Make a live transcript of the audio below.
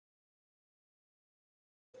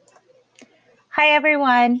Hi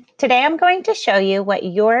everyone. Today I'm going to show you what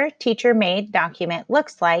your teacher-made document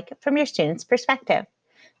looks like from your student's perspective.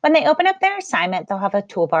 When they open up their assignment, they'll have a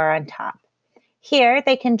toolbar on top. Here,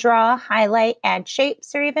 they can draw, highlight, add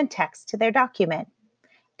shapes, or even text to their document.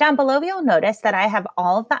 Down below, you'll notice that I have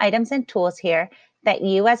all of the items and tools here that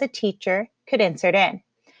you as a teacher could insert in.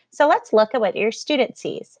 So let's look at what your student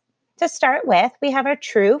sees. To start with, we have our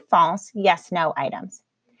true, false, yes, no items.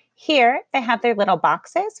 Here, they have their little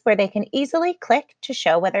boxes where they can easily click to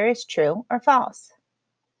show whether it's true or false.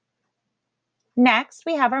 Next,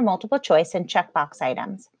 we have our multiple choice and checkbox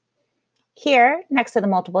items. Here, next to the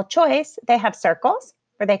multiple choice, they have circles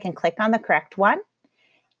where they can click on the correct one,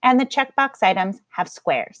 and the checkbox items have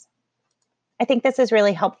squares. I think this is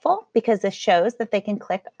really helpful because this shows that they can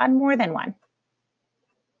click on more than one.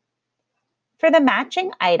 For the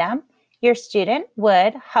matching item, your student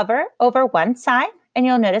would hover over one side and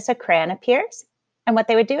you'll notice a crayon appears. And what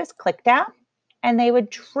they would do is click down and they would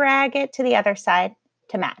drag it to the other side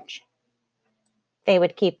to match. They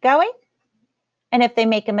would keep going. And if they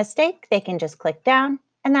make a mistake, they can just click down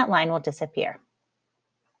and that line will disappear.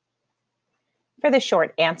 For the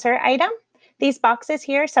short answer item, these boxes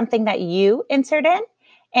here are something that you insert in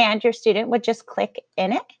and your student would just click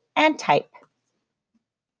in it and type.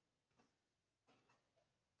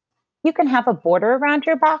 You can have a border around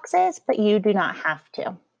your boxes, but you do not have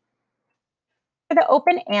to. For the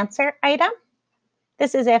open answer item,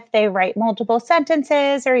 this is if they write multiple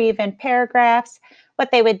sentences or even paragraphs. What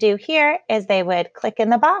they would do here is they would click in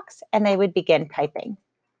the box and they would begin typing.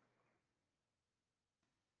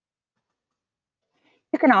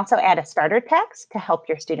 You can also add a starter text to help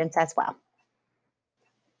your students as well.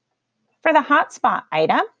 For the hotspot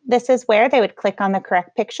item, this is where they would click on the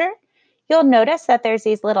correct picture. You'll notice that there's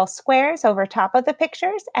these little squares over top of the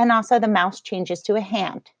pictures and also the mouse changes to a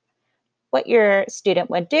hand. What your student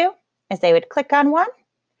would do is they would click on one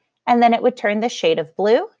and then it would turn the shade of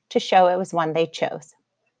blue to show it was one they chose.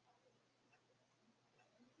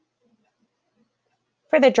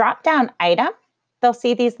 For the drop-down item, they'll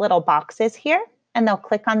see these little boxes here and they'll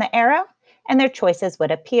click on the arrow and their choices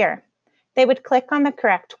would appear. They would click on the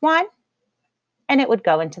correct one and it would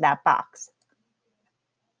go into that box.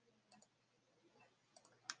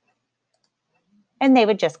 And they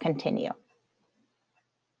would just continue.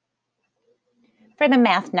 For the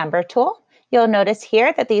math number tool, you'll notice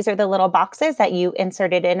here that these are the little boxes that you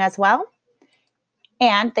inserted in as well.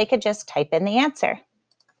 And they could just type in the answer.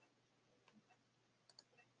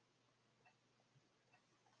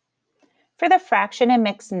 For the fraction and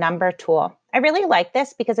mixed number tool, I really like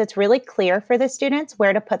this because it's really clear for the students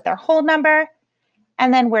where to put their whole number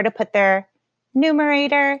and then where to put their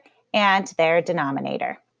numerator and their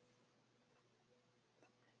denominator.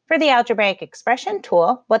 For the algebraic expression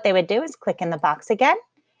tool, what they would do is click in the box again,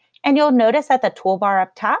 and you'll notice that the toolbar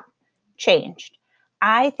up top changed.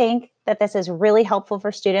 I think that this is really helpful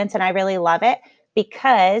for students, and I really love it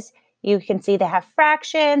because you can see they have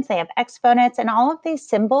fractions, they have exponents, and all of these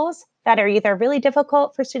symbols that are either really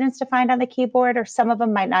difficult for students to find on the keyboard or some of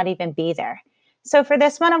them might not even be there. So for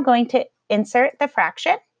this one, I'm going to insert the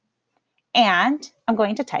fraction, and I'm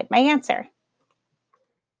going to type my answer.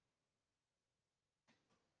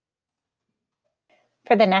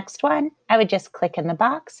 For the next one, I would just click in the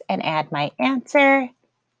box and add my answer.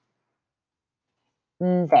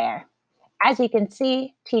 There. As you can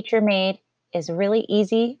see, TeacherMade is really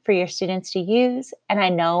easy for your students to use, and I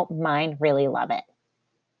know mine really love it.